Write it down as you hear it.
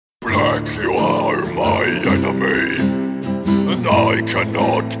Black, you are my enemy, and I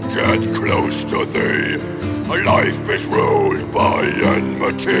cannot get close to thee. My life is ruled by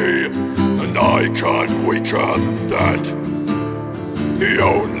enmity, and I can't weaken that. The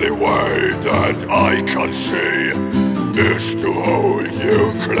only way that I can see is to hold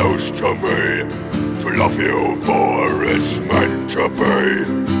you close to me, to love you for it's meant to be,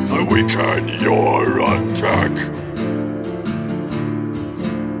 and weaken your attack.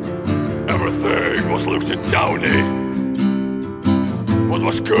 Everything was looked and downy. What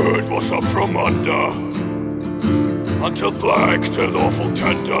was good was up from under, until black till awful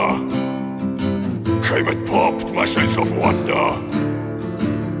tender came and popped my sense of wonder.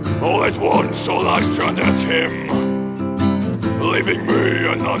 All at once all eyes turned at him, leaving me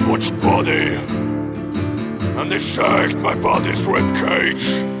an unwatched body, and they sagged my body's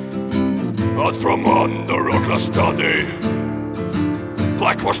ribcage out from under a glass study.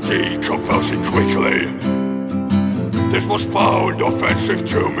 Black was decomposing quickly. This was found offensive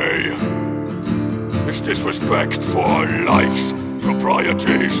to me. His disrespect for life's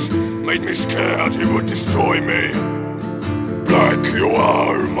proprieties made me scared he would destroy me. Black, you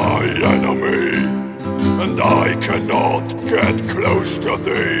are my enemy, and I cannot get close to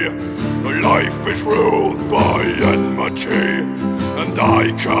thee. Life is ruled by enmity, and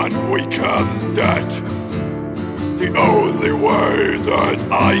I can't weaken that. The only way that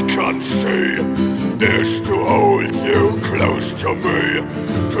I can see is to hold you close to me,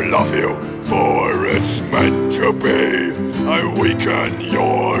 to love you for it's meant to be. I weaken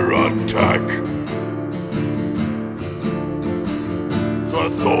your attack. So I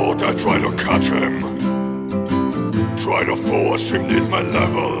thought I'd try to cut him, try to force him neath my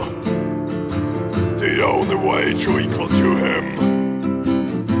level. The only way to equal to him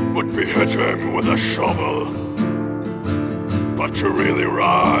would be hit him with a shovel. But to really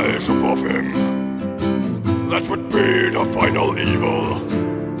rise above him, that would be the final evil.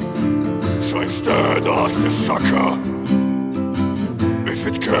 So instead I asked the sucker if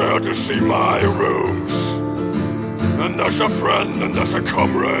he'd care to see my rooms, and as a friend and as a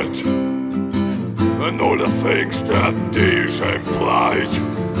comrade, and all the things that these implied.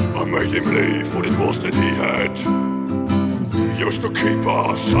 I made him leave what it was that he had used to keep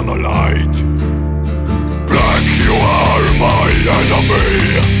us on a light. Black, you are my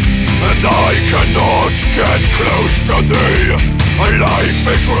enemy, and I cannot get close to thee. My life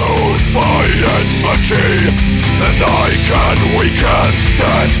is ruled by enmity, and I can weaken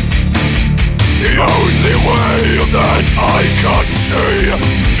that. The only way that I can see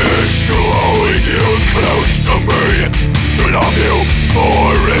is to hold you close to me, to love you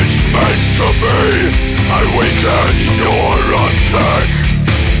for it's meant to be. I weaken your attack.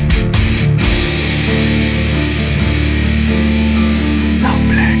 Now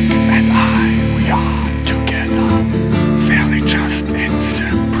Black and I, we are together, fairly just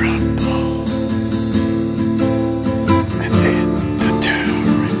inseparable. And in the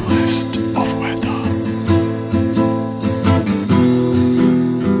terriblest of weather,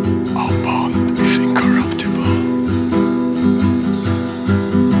 our bond is incorruptible.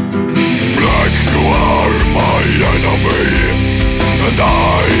 Black, you are my enemy, and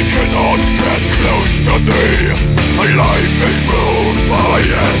I cannot get close to thee. My life is ruled by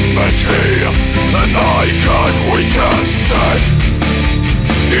enmity, and I can't weaken that.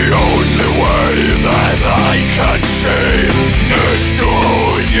 The only way that I can see is to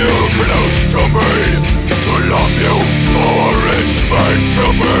hold you close to me, to love you for it's meant to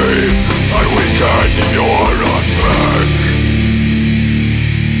be.